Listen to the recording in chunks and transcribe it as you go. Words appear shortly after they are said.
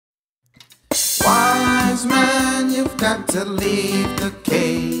got to leave the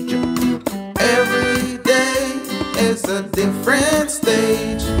cage. Every day is a different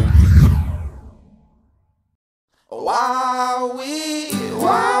stage. Wowee,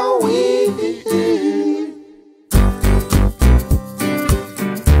 wowee.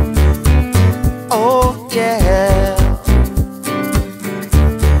 Oh yeah.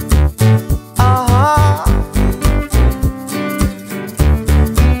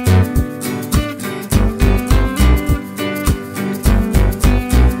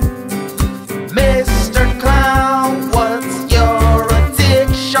 Mr. Clown, what's your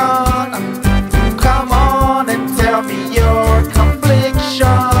addiction? Come on and tell me your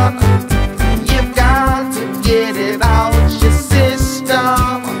confliction. You've got to get it out your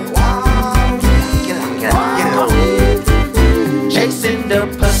system. Get out. Chasing the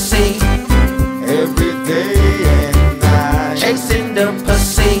pussy Every day and night, chasing the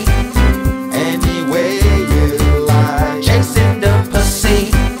pussy, any way you like. chasing the pussy.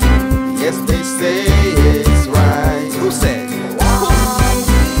 Yes, they say it's right. Who said?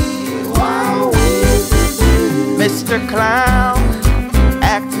 Mr. Clown,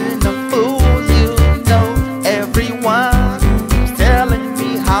 acting a fool, you know everyone's telling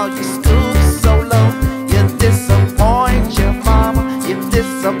me how you stoop so low. You disappoint your mama, you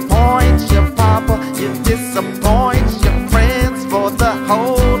disappoint your papa, you disappoint your friends for the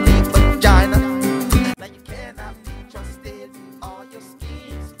holy vagina. Now you cannot be trusted, all your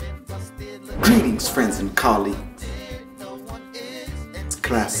schemes been busted. Greetings, friends and colleagues. No one is It's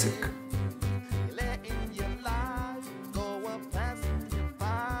classic. letting your life go up past your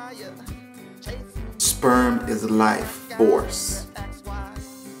fire. Chasing Sperm is life force,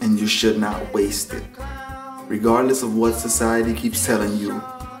 and you should not waste it. Regardless of what society keeps telling you,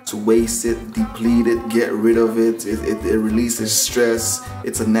 to waste it, deplete it, get rid of it. It releases stress.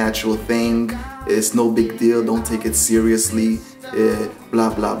 It's a natural thing. It's no big deal. Don't take it seriously.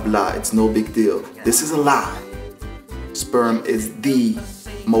 Blah, blah, blah. It's no big deal. This is a lie. Sperm is the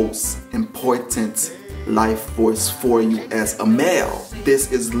most important life force for you as a male.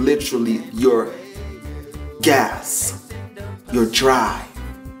 This is literally your gas, your drive,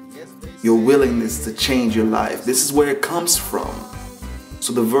 your willingness to change your life. This is where it comes from.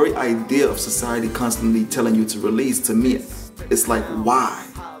 So the very idea of society constantly telling you to release, to me, it's like, why?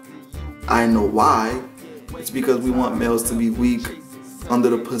 I know why. It's because we want males to be weak, under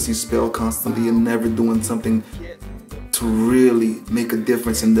the pussy spell constantly, and never doing something to really make a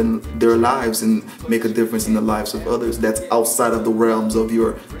difference in their lives and make a difference in the lives of others. That's outside of the realms of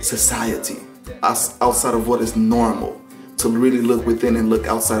your society, outside of what is normal. To really look within and look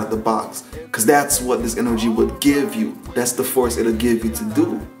outside of the box, because that's what this energy would give you. That's the force it'll give you to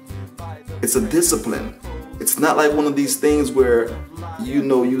do. It's a discipline. It's not like one of these things where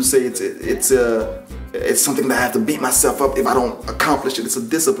you say it's something that I have to beat myself up if I don't accomplish it. It's a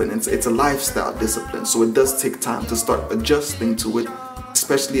discipline. It's a lifestyle discipline. So it does take time to start adjusting to it,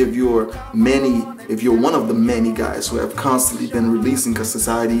 especially if you're one of the many guys who have constantly been releasing, because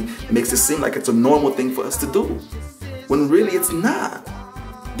society makes it seem like it's a normal thing for us to do, when really it's not.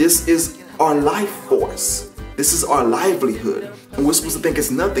 This is our life force. This is our livelihood. And we're supposed to think it's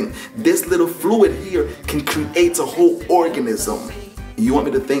nothing. This little fluid here can create a whole organism. You want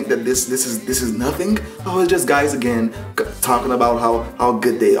me to think that this is nothing? Oh, it's just guys again talking about how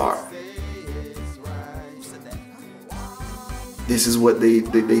good they are. This is what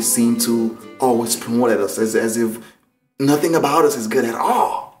they seem to always promote at us, as if nothing about us is good at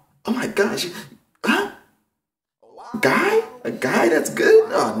all. Oh my gosh. Huh? A guy that's good?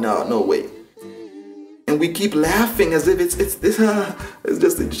 Oh no way. And we keep laughing as if it's just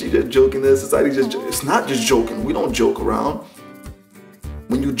she's just joking. The society it's not just joking. We don't joke around.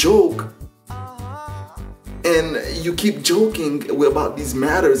 When you joke and you keep joking about these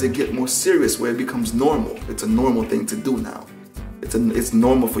matters, it gets more serious, where it becomes normal. It's a normal thing to do now. It's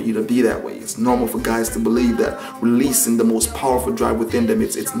normal for you to be that way. It's normal for guys to believe that releasing the most powerful drive within them,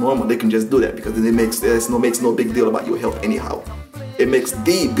 it's normal. They can just do that because it makes no big deal about your health anyhow. It makes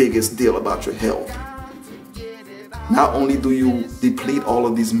the biggest deal about your health. Not only do you deplete all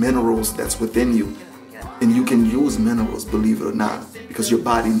of these minerals that's within you, and you can use minerals, believe it or not, because your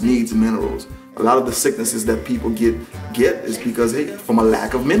body needs minerals. A lot of the sicknesses that people get is because, hey, from a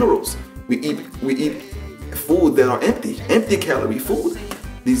lack of minerals. We eat food that are empty calorie food.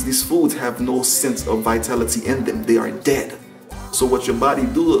 These foods have no sense of vitality in them. They are dead. So what your body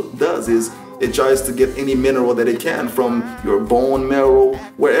does is it tries to get any mineral that it can from your bone marrow,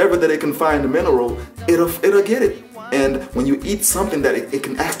 wherever that it can find the mineral, it'll get it. And when you eat something that it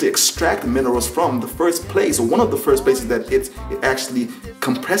can actually extract minerals from, the first place, or one of the first places that it actually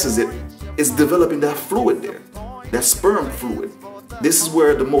compresses it, is developing that fluid there. that sperm fluid. This is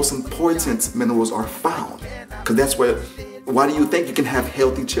where the most important minerals are found. Because that's where, why do you think you can have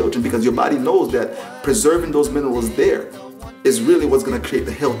healthy children? Because your body knows that preserving those minerals there is really what's going to create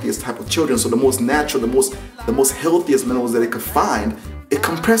the healthiest type of children. So the most natural, the most healthiest minerals that it could find, it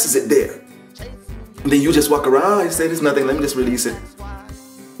compresses it there. And then you just walk around and say, there's nothing, let me just release it.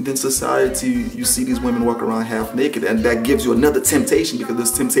 And then society, you see these women walk around half naked, and that gives you another temptation, because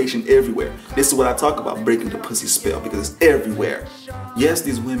there's temptation everywhere. This is what I talk about, breaking the pussy spell, because it's everywhere. Yes,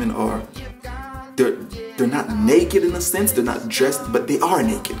 these women are, they're not naked in a sense, they're not dressed, but they are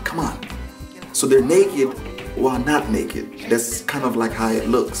naked, come on. So they're naked while not naked. That's kind of like how it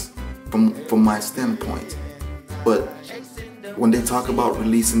looks from my standpoint. But when they talk about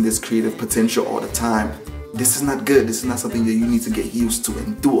releasing this creative potential all the time, this is not good. This is not something that you need to get used to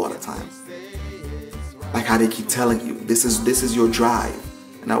and do all the time. Like how they keep telling you, this is your drive.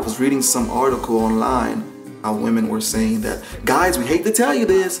 And I was reading some article online how women were saying that, guys, we hate to tell you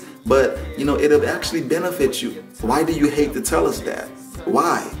this, but you know, it'll actually benefit you. Why do you hate to tell us that?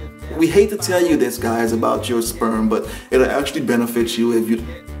 Why? We hate to tell you this, guys, about your sperm, but it'll actually benefit you if you...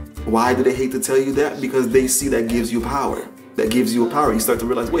 Why do they hate to tell you that? Because they see that gives you power. That gives you a power. You start to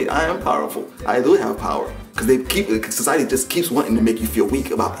realize, wait, I am powerful. I do have power. Because society just keeps wanting to make you feel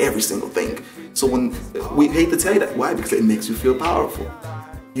weak about every single thing. So when we hate to tell you that, why? Because it makes you feel powerful.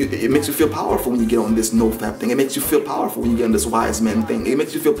 It makes you feel powerful when you get on this no-fap thing. It makes you feel powerful when you get on this wise men thing. It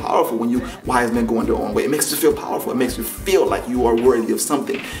makes you feel powerful when you wise men going their own way. It makes you feel powerful. It makes you feel like you are worthy of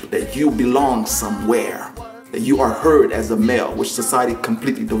something, that you belong somewhere, that you are heard as a male, which society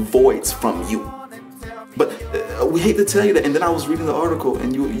completely devoids from you. But we hate to tell you that. And then I was reading the article,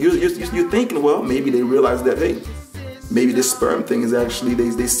 and you're thinking, well, maybe they realize that, hey, maybe this sperm thing is actually,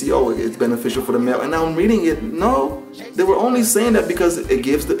 they see, oh, it's beneficial for the male. And now I'm reading it, no, they were only saying that because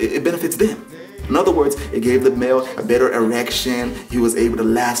it benefits them. In other words, it gave the male a better erection. He was able to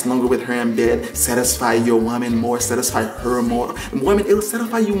last longer with her in bed, satisfy your woman more, satisfy her more. And women, it'll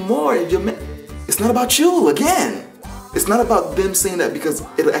satisfy you more if your man. It's not about you, again. It's not about them saying that because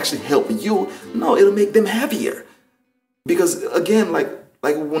it'll actually help you. No, it'll make them happier. Because again, like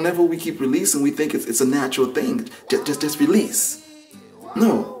whenever we keep releasing, we think it's a natural thing. Just release.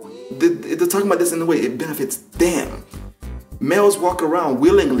 No, they're talking about this in a way it benefits them. Males walk around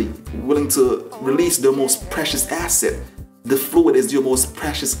willing to release their most precious asset. The fluid is your most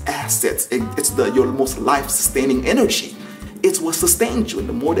precious asset. It's your most life-sustaining energy. It's what sustains you. And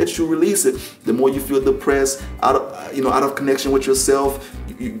the more that you release it, the more you feel depressed, out of connection with yourself.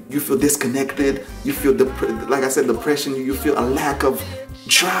 You feel disconnected. You feel, like I said, depression. You feel a lack of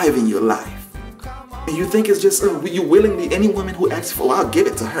drive in your life. And you think it's just, you willingly, any woman who asks for, I'll give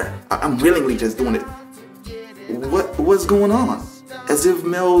it to her. I'm willingly just doing it. What's going on? As if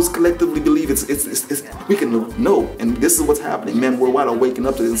males collectively believe we can, no. And this is what's happening. Men worldwide are waking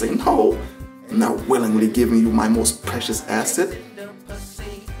up to this and saying, no. I'm not willingly giving you my most precious asset.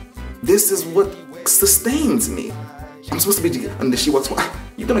 This is what sustains me. I'm supposed to be, and she walks,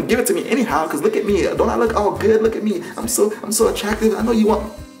 you're gonna give it to me anyhow, because look at me. Don't I look all good? Look at me. I'm so attractive. I know you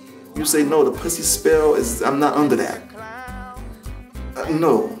want. You say, no, the pussy spell is, I'm not under that.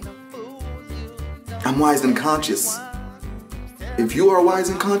 No. I'm wise and conscious. If you are wise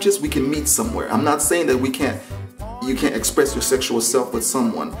and conscious, we can meet somewhere. I'm not saying that you can't express your sexual self with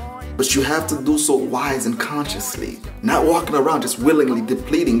someone. But you have to do so wise and consciously. Not walking around just willingly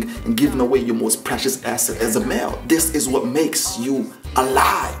depleting and giving away your most precious asset as a male. This is what makes you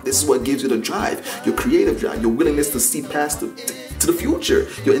alive. This is what gives you the drive, your creative drive, your willingness to see past to the future,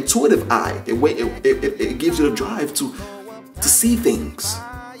 your intuitive eye. It gives you the drive to see things,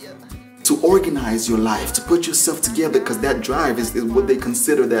 to organize your life, to put yourself together, because that drive is what they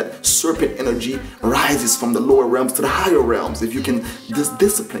consider that serpent energy rises from the lower realms to the higher realms. If you can just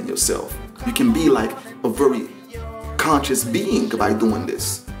discipline yourself, you can be like a very conscious being by doing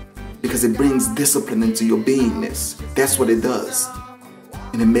this, because it brings discipline into your beingness. That's what it does.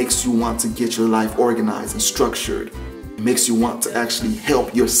 And it makes you want to get your life organized and structured. It makes you want to actually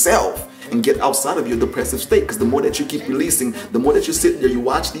help yourself and get outside of your depressive state, because the more that you keep releasing, the more that you sit there, you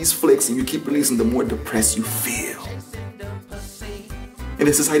watch these flicks and you keep releasing, the more depressed you feel. And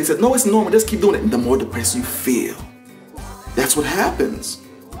then society said, no, it's normal, just keep doing it. And the more depressed you feel. That's what happens.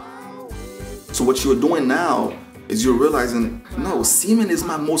 So what you're doing now is you're realizing, no, semen is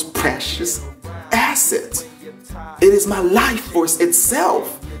my most precious asset. It is my life force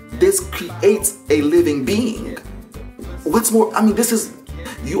itself. This creates a living being. What's more, I mean, this is,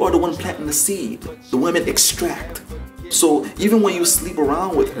 you are the one planting the seed. The women extract. So even when you sleep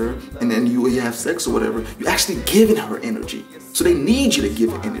around with her and then you have sex or whatever, you're actually giving her energy. So they need you to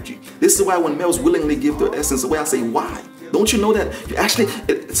give her energy. This is why when males willingly give their essence away, I say, why? Don't you know that you actually,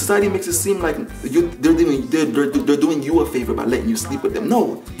 society makes it seem like they're doing you a favor by letting you sleep with them.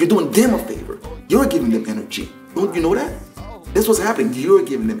 No, you're doing them a favor. You're giving them energy. Don't you know that? That's what's happening. You're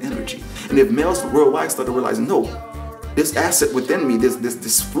giving them energy. And if males worldwide start to realize, no, this asset within me,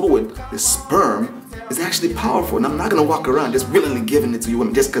 this fluid, this sperm, is actually powerful, and I'm not gonna walk around just willingly giving it to you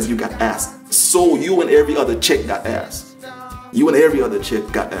women just because you got ass. So you and every other chick got ass. You and every other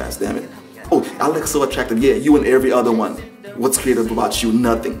chick got ass, damn it. Oh, I look so attractive. Yeah, you and every other one. What's creative about you?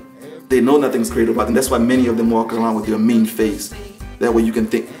 Nothing. They know nothing's creative about them. That's why many of them walk around with their mean face. That way you can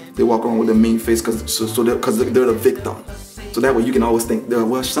think they walk around with a mean face because they're the victim. So that way you can always think,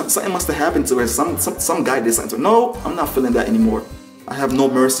 well, something must have happened to her. Some guy did something to her. No, I'm not feeling that anymore. I have no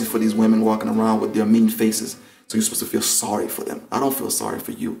mercy for these women walking around with their mean faces. So you're supposed to feel sorry for them. I don't feel sorry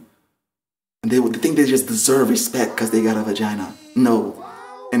for you. And they think they just deserve respect because they got a vagina. No.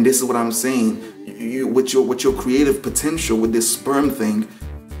 And this is what I'm saying. With your creative potential, with this sperm thing,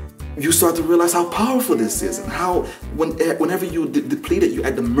 you start to realize how powerful this is, and how whenever you deplete it, you're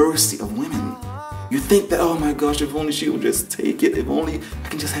at the mercy of women. You think that, oh my gosh, if only she would just take it, if only I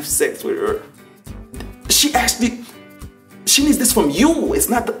can just have sex with her. She needs this from you. It's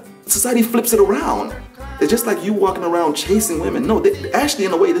not society flips it around. It's just like you walking around chasing women. No, actually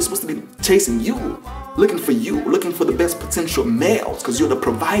in a way they're supposed to be chasing you, looking for you, looking for the best potential males because you're the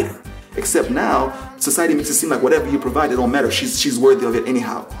provider. Except now, society makes it seem like whatever you provide, it don't matter. She's worthy of it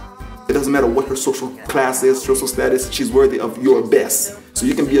anyhow. It doesn't matter what her social class is, social status, she's worthy of your best. So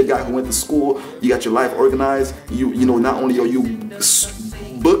you can be a guy who went to school, you got your life organized, you know, not only are you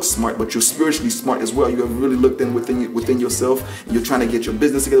book smart, but you're spiritually smart as well. You have really looked in within yourself, and you're trying to get your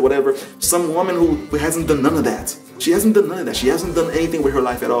business together, whatever. Some woman who hasn't done none of that. She hasn't done none of that. She hasn't done anything with her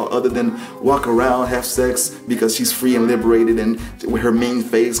life at all other than walk around, have sex because she's free and liberated, and with her mean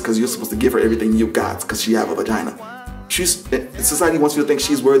face because you're supposed to give her everything you got because she have a vagina. Society wants you to think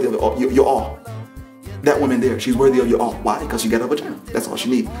she's worthy of it all. You're all. That woman there, she's worthy of your all. Why? Because she got a vagina. That's all she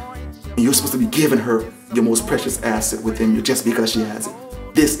needs. And you're supposed to be giving her your most precious asset within you just because she has it.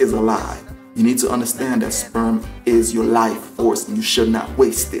 This is a lie. You need to understand that sperm is your life force and you should not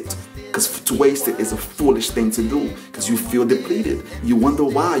waste it. Because to waste it is a foolish thing to do because you feel depleted. You wonder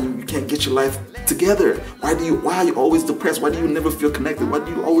why you can't get your life together. Why are you always depressed? Why do you never feel connected? Why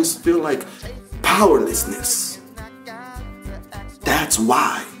do you always feel like powerlessness? That's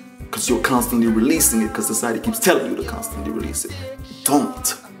why. Because you're constantly releasing it because society keeps telling you to constantly release it.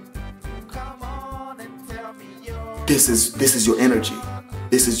 Don't. This is your energy.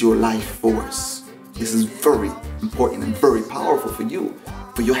 This is your life force. This is very important and very powerful for you,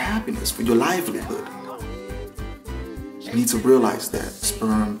 for your happiness, for your livelihood. You need to realize that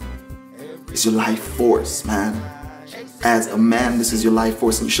sperm is your life force, man. As a man, this is your life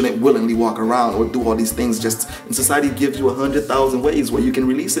force, and you shouldn't willingly walk around or do all these things and society gives you 100,000 ways where you can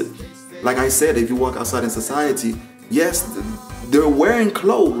release it. Like I said, if you walk outside in society, yes, they're wearing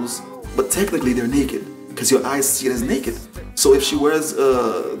clothes, but technically they're naked because your eyes see it as naked. So if she wears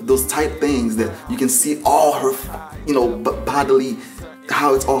those tight things that you can see all her, bodily,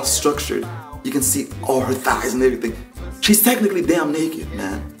 how it's all structured, you can see all her thighs and everything. She's technically damn naked,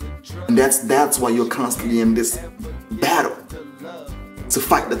 man. And that's why you're constantly in this battle to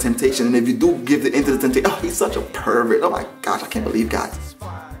fight the temptation. And if you do give into the temptation, oh, he's such a pervert. Oh my gosh, I can't believe guys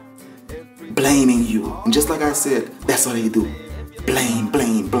blaming you. And just like I said, that's what they do. Blame,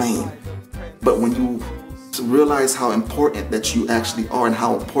 blame, blame. But when you realize how important that you actually are and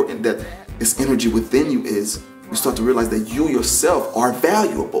how important that this energy within you is, you start to realize that you yourself are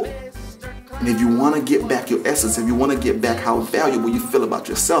valuable. And if you want to get back your essence, if you want to get back how valuable you feel about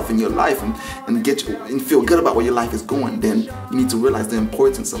yourself and your life and feel good about where your life is going, then you need to realize the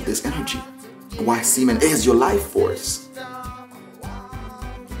importance of this energy and why semen is your life force.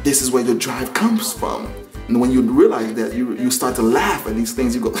 This is where your drive comes from. And when you realize that, you start to laugh at these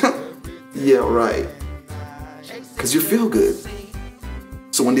things. You go, yeah, right. Because you feel good.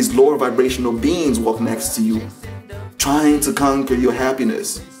 So when these lower vibrational beings walk next to you, trying to conquer your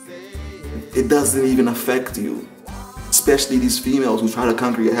happiness, it doesn't even affect you. Especially these females who try to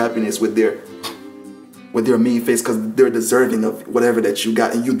conquer your happiness with their mean face because they're deserving of whatever that you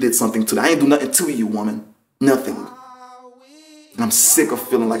got and you did something to them. I ain't do nothing to you, woman. Nothing. And I'm sick of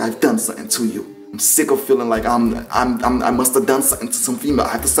feeling like I've done something to you. I'm sick of feeling like I must have done something to some female.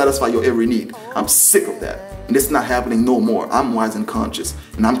 I have to satisfy your every need. I'm sick of that. And it's not happening no more. I'm wise and conscious.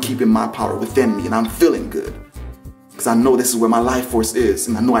 And I'm keeping my power within me. And I'm feeling good. Because I know this is where my life force is.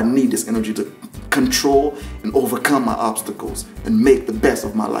 And I know I need this energy to control and overcome my obstacles and make the best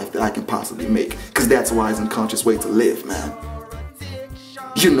of my life that I can possibly make. Because that's a wise and conscious way to live, man.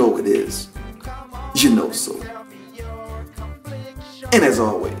 You know it is. You know so. And as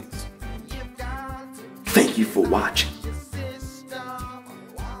always, thank you for watching.